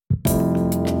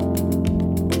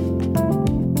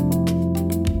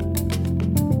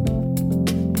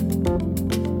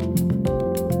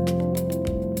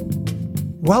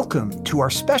Welcome to our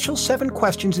special 7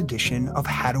 questions edition of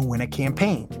How to Win a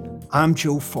Campaign. I'm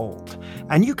Joe Fold,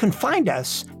 and you can find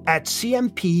us at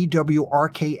CMPWRKSHP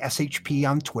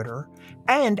on Twitter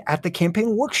and at the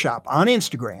Campaign Workshop on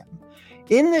Instagram.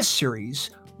 In this series,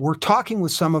 we're talking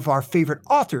with some of our favorite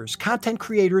authors, content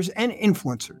creators, and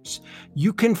influencers.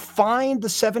 You can find the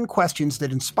 7 questions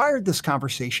that inspired this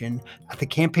conversation at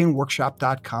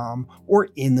thecampaignworkshop.com or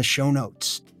in the show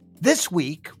notes. This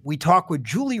week, we talk with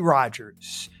Julie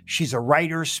Rogers. She's a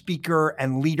writer, speaker,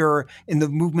 and leader in the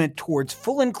movement towards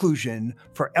full inclusion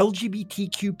for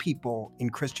LGBTQ people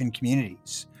in Christian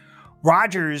communities.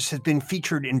 Rogers has been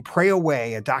featured in Pray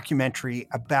Away, a documentary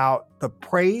about the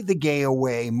Pray the Gay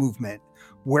Away movement,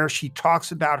 where she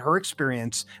talks about her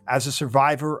experience as a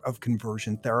survivor of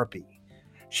conversion therapy.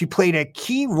 She played a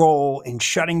key role in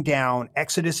shutting down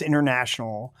Exodus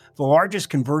International, the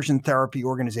largest conversion therapy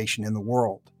organization in the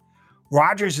world.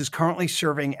 Rogers is currently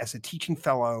serving as a teaching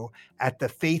fellow at the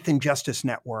Faith and Justice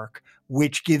Network,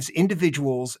 which gives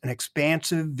individuals an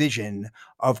expansive vision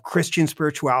of Christian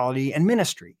spirituality and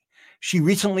ministry. She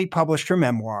recently published her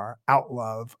memoir,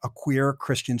 Outlove, A Queer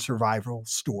Christian Survival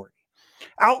Story.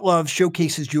 Outlove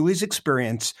showcases Julie's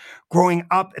experience growing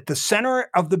up at the center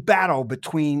of the battle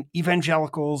between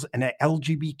evangelicals and the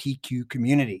LGBTQ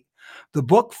community. The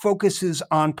book focuses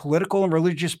on political and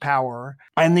religious power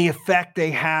and the effect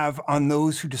they have on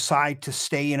those who decide to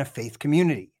stay in a faith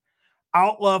community.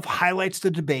 Outlove highlights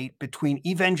the debate between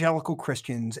evangelical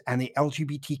Christians and the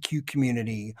LGBTQ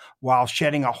community while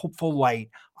shedding a hopeful light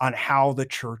on how the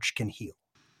church can heal.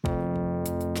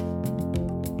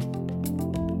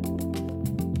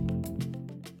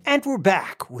 And we're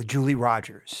back with Julie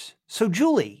Rogers. So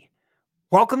Julie,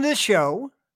 welcome to the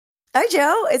show. Hi,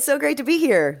 Joe. It's so great to be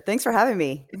here. Thanks for having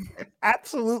me.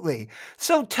 Absolutely.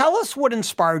 So tell us what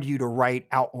inspired you to write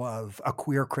Outlove, A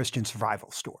Queer Christian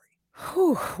Survival Story.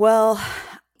 Well,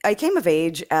 I came of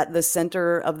age at the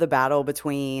center of the battle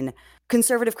between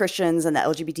conservative Christians and the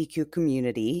LGBTQ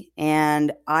community.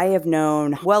 And I have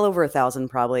known well over 1,000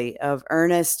 probably of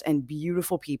earnest and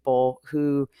beautiful people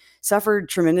who suffered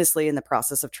tremendously in the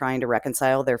process of trying to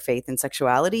reconcile their faith and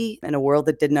sexuality in a world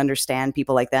that didn't understand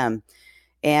people like them.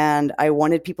 And I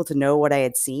wanted people to know what I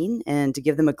had seen and to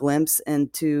give them a glimpse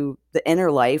into the inner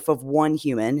life of one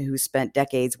human who spent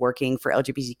decades working for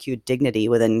LGBTQ dignity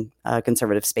within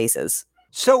conservative spaces.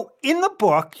 So in the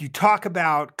book, you talk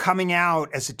about coming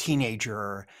out as a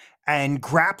teenager and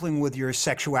grappling with your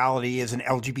sexuality as an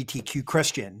LGBTQ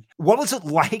Christian. What was it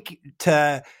like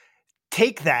to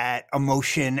take that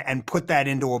emotion and put that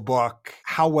into a book?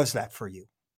 How was that for you?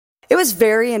 It was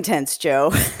very intense,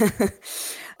 Joe.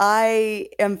 I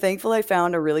am thankful I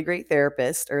found a really great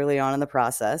therapist early on in the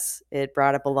process. It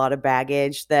brought up a lot of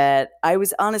baggage that I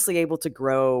was honestly able to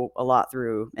grow a lot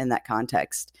through in that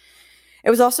context.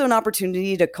 It was also an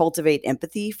opportunity to cultivate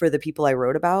empathy for the people I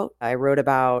wrote about. I wrote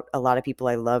about a lot of people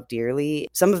I love dearly.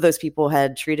 Some of those people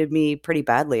had treated me pretty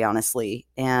badly, honestly,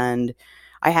 and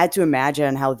I had to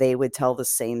imagine how they would tell the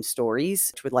same stories,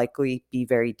 which would likely be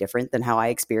very different than how I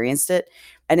experienced it,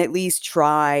 and at least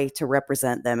try to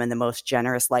represent them in the most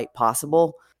generous light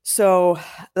possible. So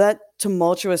that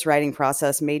tumultuous writing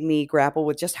process made me grapple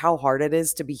with just how hard it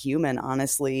is to be human,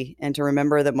 honestly, and to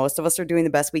remember that most of us are doing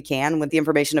the best we can with the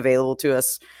information available to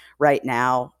us right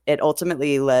now. It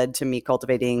ultimately led to me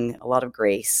cultivating a lot of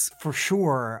grace. For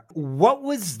sure. What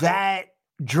was that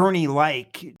journey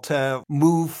like to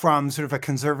move from sort of a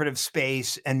conservative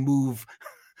space and move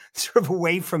sort of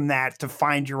away from that to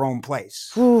find your own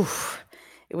place?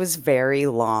 It was very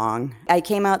long. I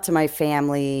came out to my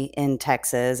family in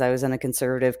Texas. I was in a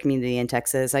conservative community in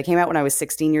Texas. I came out when I was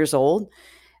 16 years old.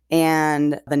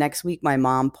 And the next week, my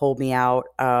mom pulled me out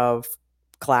of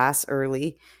class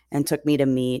early and took me to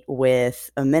meet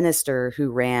with a minister who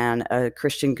ran a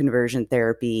Christian conversion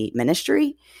therapy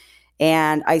ministry.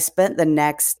 And I spent the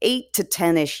next 8 to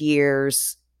 10-ish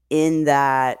years in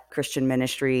that Christian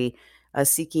ministry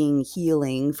seeking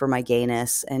healing for my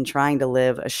gayness and trying to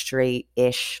live a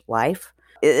straight-ish life.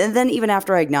 And then even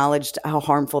after I acknowledged how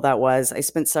harmful that was, I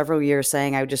spent several years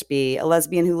saying I would just be a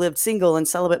lesbian who lived single and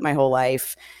celibate my whole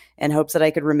life in hopes that I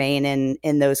could remain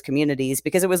in those communities,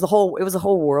 because it was the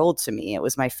whole world to me. It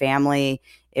was my family.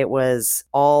 It was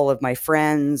all of my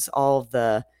friends, all of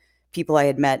the people I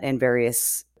had met in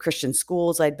various Christian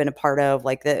schools I'd been a part of.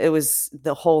 It was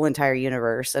the whole entire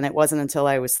universe. And it wasn't until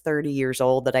I was 30 years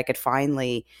old that I could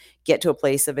finally get to a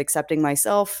place of accepting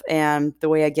myself. And the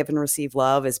way I give and receive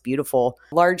love is beautiful,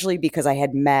 largely because I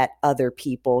had met other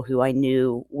people who I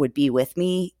knew would be with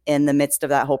me in the midst of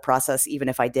that whole process, even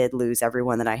if I did lose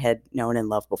everyone that I had known and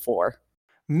loved before.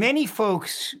 Many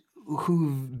folks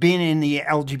who've been in the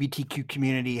LGBTQ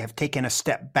community have taken a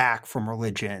step back from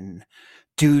religion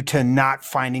due to not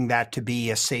finding that to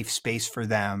be a safe space for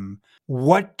them.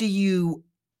 What do you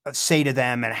say to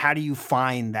them, and how do you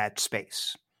find that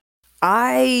space?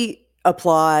 I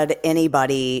applaud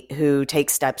anybody who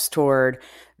takes steps toward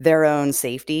their own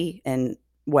safety and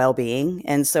well-being.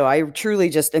 And so I truly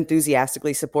just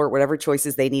enthusiastically support whatever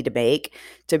choices they need to make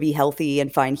to be healthy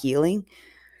and find healing.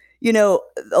 You know,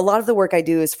 a lot of the work I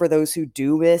do is for those who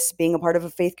do miss being a part of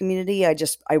a faith community.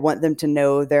 I want them to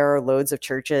know there are loads of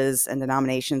churches and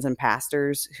denominations and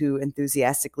pastors who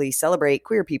enthusiastically celebrate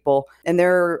queer people. And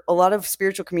there are a lot of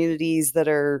spiritual communities that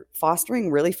are fostering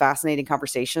really fascinating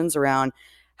conversations around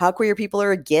how queer people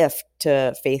are a gift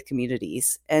to faith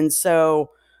communities. And so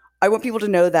I want people to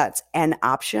know that's an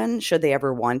option should they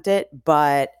ever want it,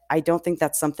 but I don't think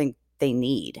that's something they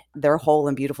need. They're whole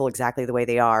and beautiful exactly the way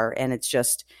they are. And it's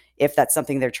just, if that's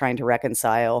something they're trying to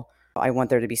reconcile, I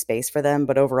want there to be space for them.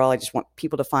 But overall, I just want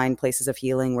people to find places of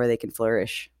healing where they can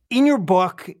flourish. In your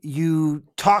book, you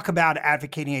talk about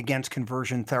advocating against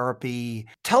conversion therapy.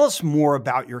 Tell us more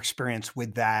about your experience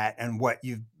with that and what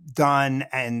you've done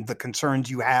and the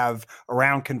concerns you have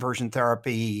around conversion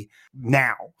therapy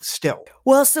now, still.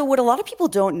 Well, so what a lot of people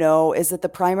don't know is that the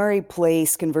primary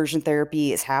place conversion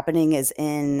therapy is happening is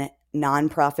in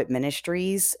nonprofit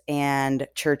ministries and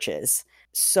churches.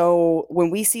 So when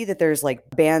we see that there's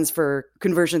like bans for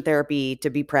conversion therapy to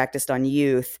be practiced on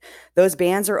youth, those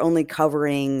bans are only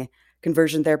covering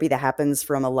conversion therapy that happens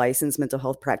from a licensed mental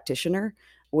health practitioner,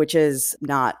 which is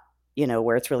not,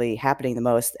 where it's really happening the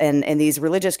most. And these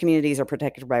religious communities are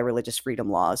protected by religious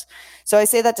freedom laws. So I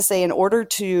say that to say, in order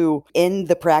to end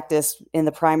the practice in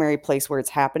the primary place where it's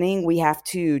happening, we have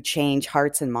to change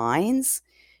hearts and minds.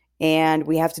 And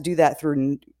we have to do that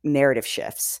through narrative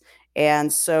shifts.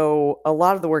 And so a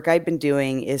lot of the work I've been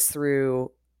doing is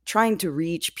through trying to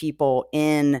reach people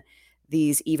in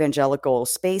these evangelical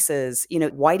spaces.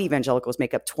 White evangelicals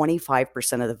make up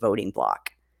 25% of the voting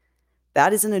bloc.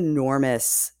 That is an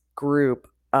enormous group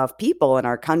of people in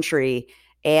our country.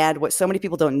 And what so many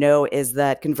people don't know is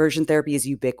that conversion therapy is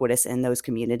ubiquitous in those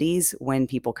communities when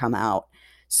people come out.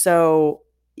 So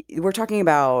we're talking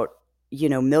about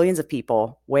millions of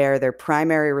people where their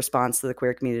primary response to the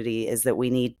queer community is that we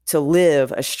need to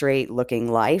live a straight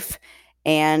looking life.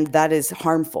 And that is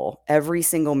harmful. Every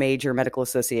single major medical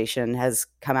association has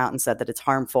come out and said that it's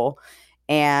harmful.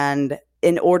 And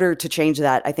in order to change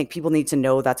that, I think people need to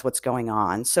know that's what's going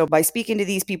on. So by speaking to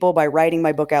these people, by writing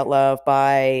my book Out Love,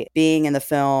 by being in the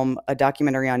film, a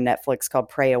documentary on Netflix called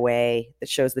Pray Away that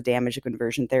shows the damage of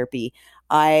conversion therapy,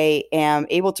 I am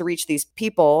able to reach these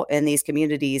people in these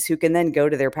communities who can then go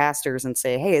to their pastors and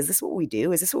say, hey, is this what we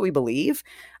do? Is this what we believe?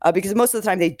 Because most of the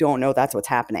time they don't know that's what's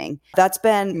happening. That's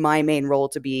been my main role,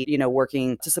 to be,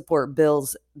 working to support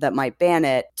bills that might ban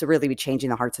it, to really be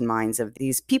changing the hearts and minds of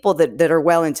these people that are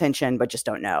well-intentioned but just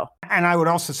don't know. And I would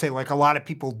also say, a lot of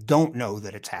people don't know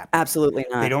that it's happening. Absolutely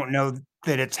not. They don't know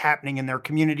that it's happening in their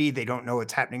community. They don't know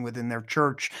it's happening within their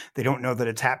church. They don't know that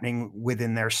it's happening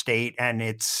within their state. And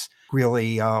it's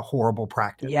really a horrible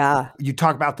practice. Yeah. You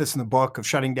talk about this in the book of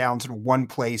shutting down sort of one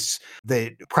place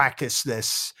that practiced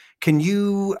this. Can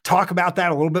you talk about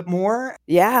that a little bit more?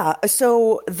 Yeah.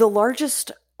 So the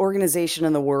largest organization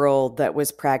in the world that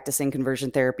was practicing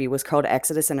conversion therapy was called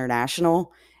Exodus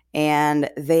International. And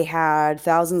they had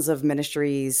thousands of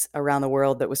ministries around the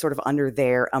world that was sort of under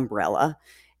their umbrella.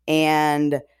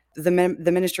 And the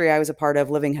ministry I was a part of,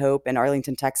 Living Hope in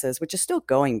Arlington, Texas, which is still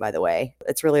going, by the way.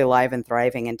 It's really alive and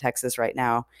thriving in Texas right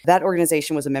now. That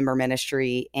organization was a member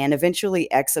ministry. And eventually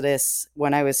Exodus,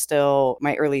 when I was still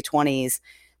my early 20s,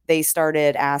 they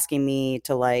started asking me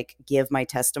to give my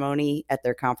testimony at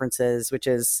their conferences, which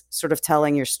is sort of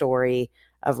telling your story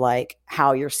of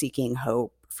how you're seeking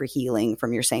hope for healing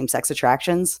from your same-sex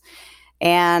attractions.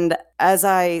 And as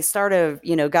I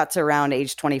got to around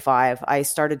age 25, I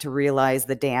started to realize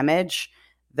the damage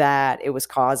that it was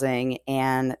causing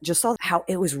and just saw how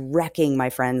it was wrecking my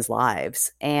friends'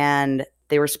 lives. And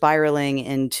they were spiraling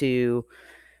into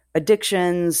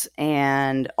addictions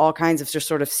and all kinds of just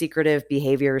sort of secretive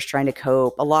behaviors, trying to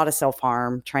cope, a lot of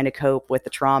self-harm, trying to cope with the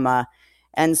trauma.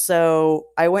 And so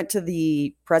I went to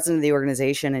the president of the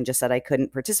organization and just said I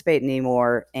couldn't participate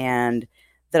anymore and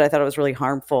that I thought it was really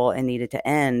harmful and needed to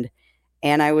end.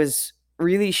 And I was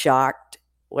really shocked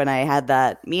when I had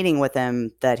that meeting with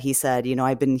him that he said,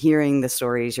 I've been hearing the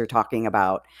stories you're talking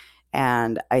about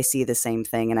and I see the same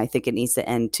thing and I think it needs to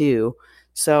end too.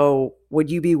 So would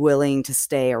you be willing to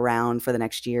stay around for the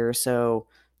next year or so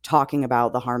talking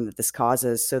about the harm that this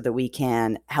causes so that we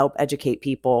can help educate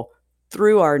people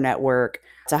through our network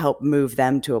to help move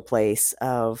them to a place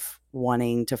of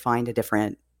wanting to find a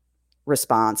different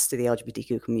response to the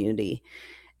LGBTQ community.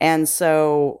 And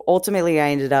so ultimately, I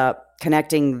ended up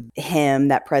connecting him,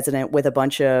 that president, with a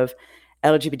bunch of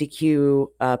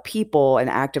LGBTQ people and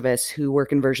activists who were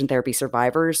conversion therapy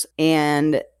survivors.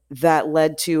 And that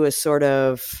led to a sort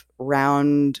of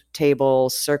round table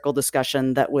circle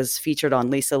discussion that was featured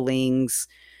on Lisa Ling's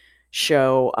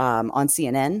show on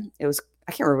CNN.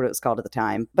 I can't remember what it was called at the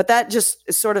time, but that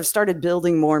just sort of started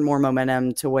building more and more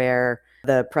momentum to where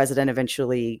the president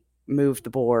eventually moved the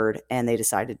board and they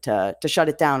decided to shut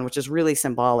it down, which is really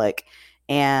symbolic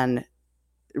and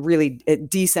really it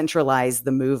decentralized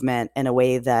the movement in a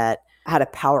way that had a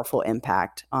powerful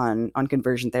impact on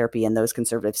conversion therapy in those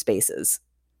conservative spaces.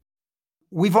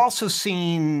 We've also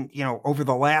seen, over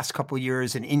the last couple of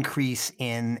years, an increase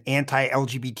in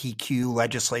anti-LGBTQ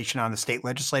legislation on the state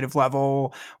legislative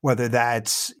level, whether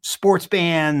that's sports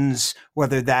bans,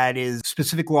 whether that is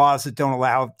specific laws that don't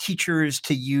allow teachers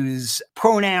to use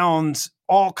pronouns,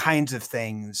 all kinds of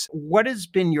things. What has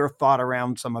been your thought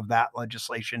around some of that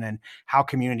legislation and how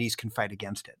communities can fight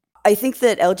against it? I think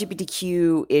that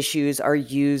LGBTQ issues are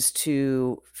used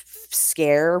to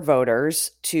scare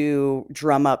voters, to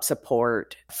drum up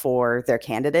support for their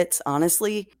candidates,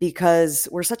 honestly, because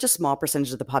we're such a small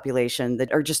percentage of the population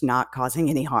that are just not causing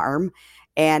any harm.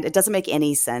 And it doesn't make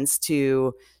any sense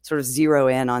to sort of zero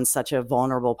in on such a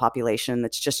vulnerable population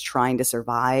that's just trying to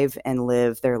survive and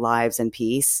live their lives in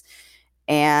peace.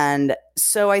 And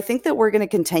so I think that we're going to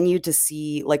continue to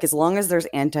see, like, as long as there's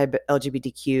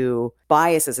anti-LGBTQ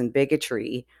biases and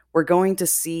bigotry, we're going to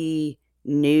see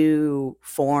new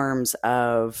forms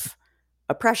of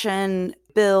oppression,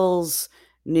 bills,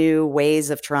 new ways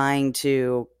of trying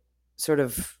to sort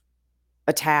of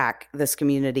attack this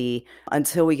community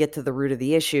until we get to the root of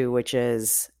the issue, which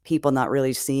is people not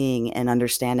really seeing and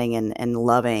understanding and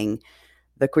loving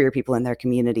the queer people in their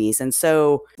communities. And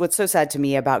so what's so sad to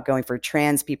me about going for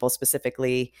trans people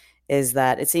specifically is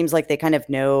that it seems like they kind of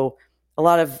know a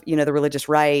lot of, the religious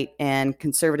right and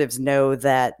conservatives know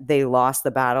that they lost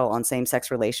the battle on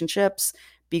same-sex relationships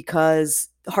because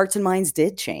hearts and minds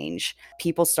did change.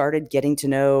 People started getting to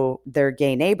know their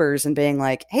gay neighbors and being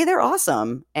like, hey, they're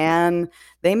awesome. And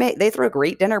they throw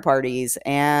great dinner parties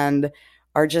and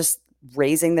are just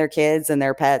raising their kids and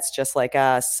their pets just like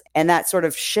us. And that sort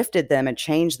of shifted them and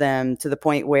changed them to the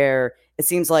point where it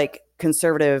seems like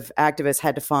conservative activists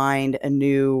had to find a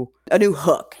new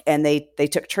hook. And they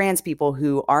took trans people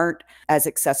who aren't as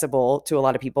accessible to a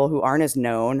lot of people, who aren't as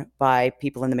known by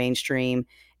people in the mainstream,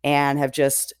 and have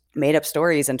just made up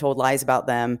stories and told lies about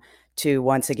them to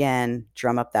once again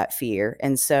drum up that fear.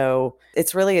 And so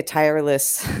it's really a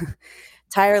tireless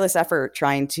effort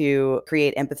trying to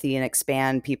create empathy and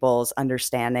expand people's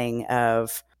understanding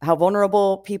of how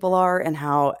vulnerable people are and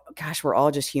how, gosh, we're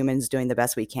all just humans doing the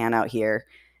best we can out here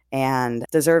and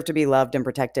deserve to be loved and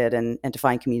protected and to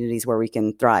find communities where we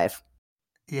can thrive.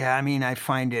 Yeah, I mean, I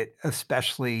find it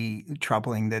especially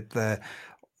troubling that the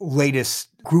latest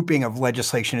grouping of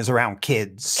legislation is around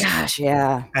kids. Gosh,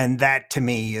 yeah. And that to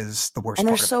me is the worst and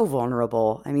part. They're so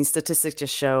vulnerable. I mean, statistics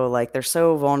just show like they're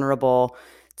so vulnerable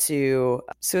to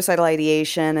suicidal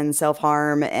ideation and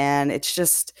self-harm. And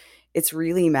it's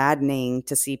really maddening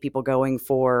to see people going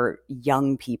for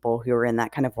young people who are in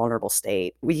that kind of vulnerable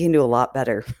state. We can do a lot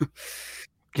better.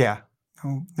 Yeah,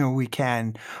 no, we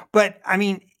can. But I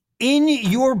mean, in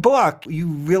your book, you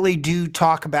really do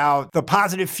talk about the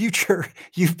positive future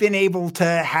you've been able to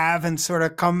have and sort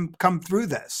of come through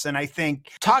this. And I think,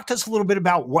 talk to us a little bit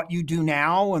about what you do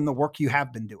now and the work you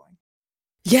have been doing.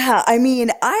 Yeah, I mean,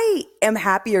 I am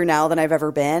happier now than I've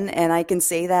ever been. And I can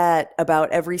say that about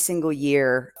every single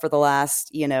year for the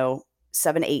last,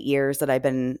 7, 8 years that I've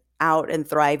been out and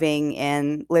thriving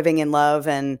and living in love,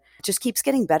 and it just keeps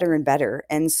getting better and better.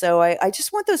 And so I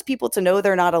just want those people to know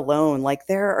they're not alone. Like,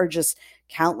 there are just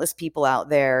countless people out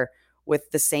there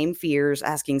with the same fears,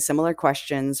 asking similar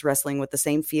questions, wrestling with the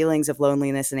same feelings of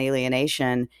loneliness and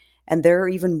alienation. And there are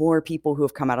even more people who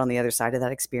have come out on the other side of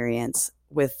that experience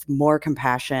with more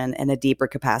compassion and a deeper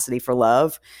capacity for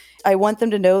love. I want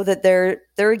them to know that they're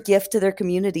a gift to their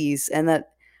communities, and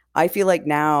that I feel like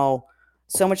now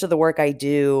so much of the work I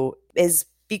do is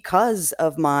because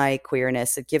of my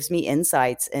queerness. It gives me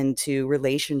insights into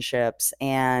relationships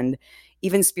and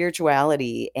even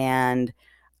spirituality and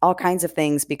all kinds of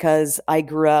things, because I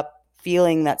grew up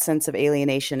feeling that sense of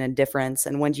alienation and difference.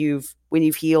 And when you've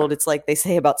healed, it's like they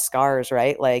say about scars,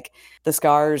 right? Like, the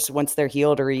scars, once they're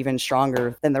healed, are even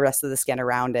stronger than the rest of the skin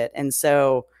around it. And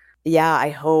so, yeah, I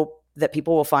hope that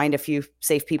people will find a few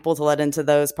safe people to let into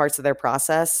those parts of their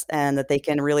process, and that they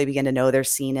can really begin to know they're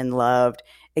seen and loved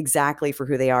exactly for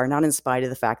who they are, not in spite of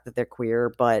the fact that they're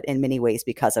queer, but in many ways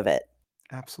because of it.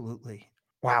 Absolutely.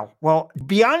 Wow. Well,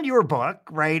 beyond your book,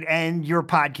 right, and your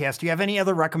podcast, do you have any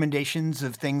other recommendations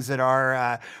of things that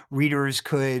our readers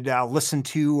could listen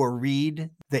to or read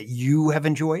that you have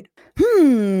enjoyed?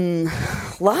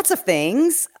 Lots of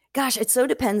things. Gosh, it so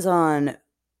depends on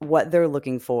what they're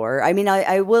looking for. I mean,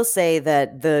 I will say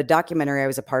that the documentary I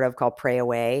was a part of called Pray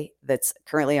Away, that's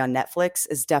currently on Netflix,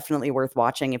 is definitely worth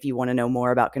watching if you want to know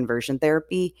more about conversion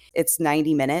therapy. It's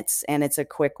 90 minutes, and it's a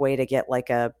quick way to get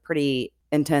like a pretty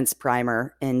intense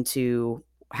primer into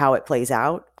how it plays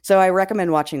out. So I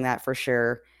recommend watching that for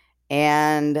sure.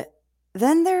 And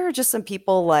then there are just some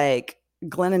people like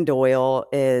Glennon Doyle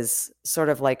is sort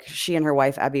of like, she and her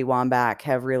wife Abby Wambach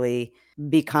have really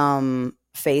become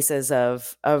faces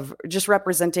of just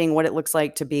representing what it looks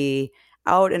like to be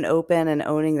out and open and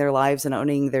owning their lives and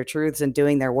owning their truths and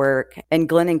doing their work. And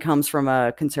Glennon comes from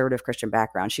a conservative Christian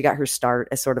background. She got her start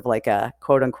as sort of like a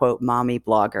quote unquote mommy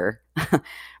blogger,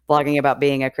 blogging about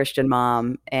being a Christian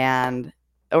mom. And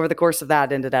over the course of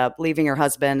that, ended up leaving her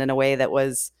husband in a way that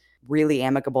was really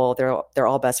amicable. They're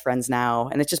all best friends now.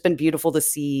 And it's just been beautiful to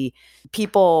see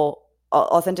people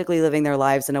authentically living their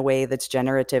lives in a way that's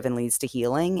generative and leads to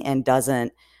healing and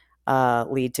doesn't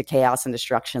lead to chaos and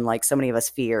destruction like so many of us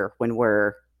fear when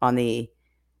we're on the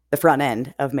front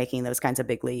end of making those kinds of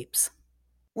big leaps.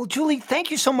 Well, Julie,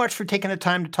 thank you so much for taking the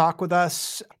time to talk with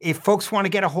us. If folks want to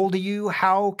get a hold of you,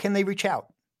 how can they reach out?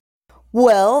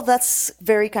 Well, that's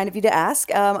very kind of you to ask.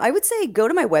 I would say go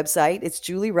to my website. It's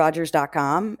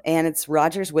julierogers.com, and it's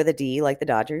Rogers with a D, like the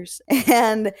Dodgers.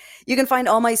 And you can find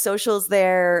all my socials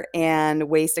there and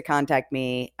ways to contact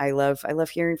me. I love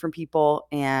hearing from people,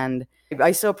 and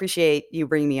I so appreciate you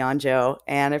bringing me on, Joe,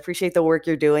 and I appreciate the work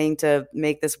you're doing to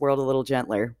make this world a little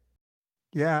gentler.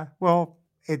 Yeah, well,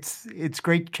 it's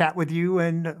great to chat with you,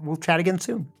 and we'll chat again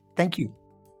soon. Thank you.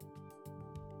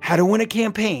 How to Win a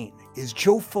Campaign is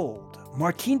Joe Fold,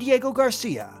 Martin Diego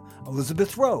Garcia,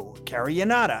 Elizabeth Rowe, Carrie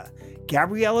Yanata,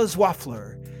 Gabriella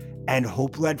Zwaffler, and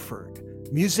Hope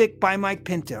Ledford. Music by Mike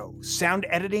Pinto. Sound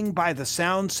editing by The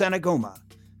Sound Sanagoma.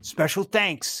 Special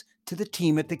thanks to the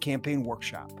team at the Campaign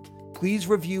Workshop. Please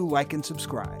review, like, and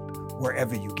subscribe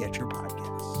wherever you get your podcasts.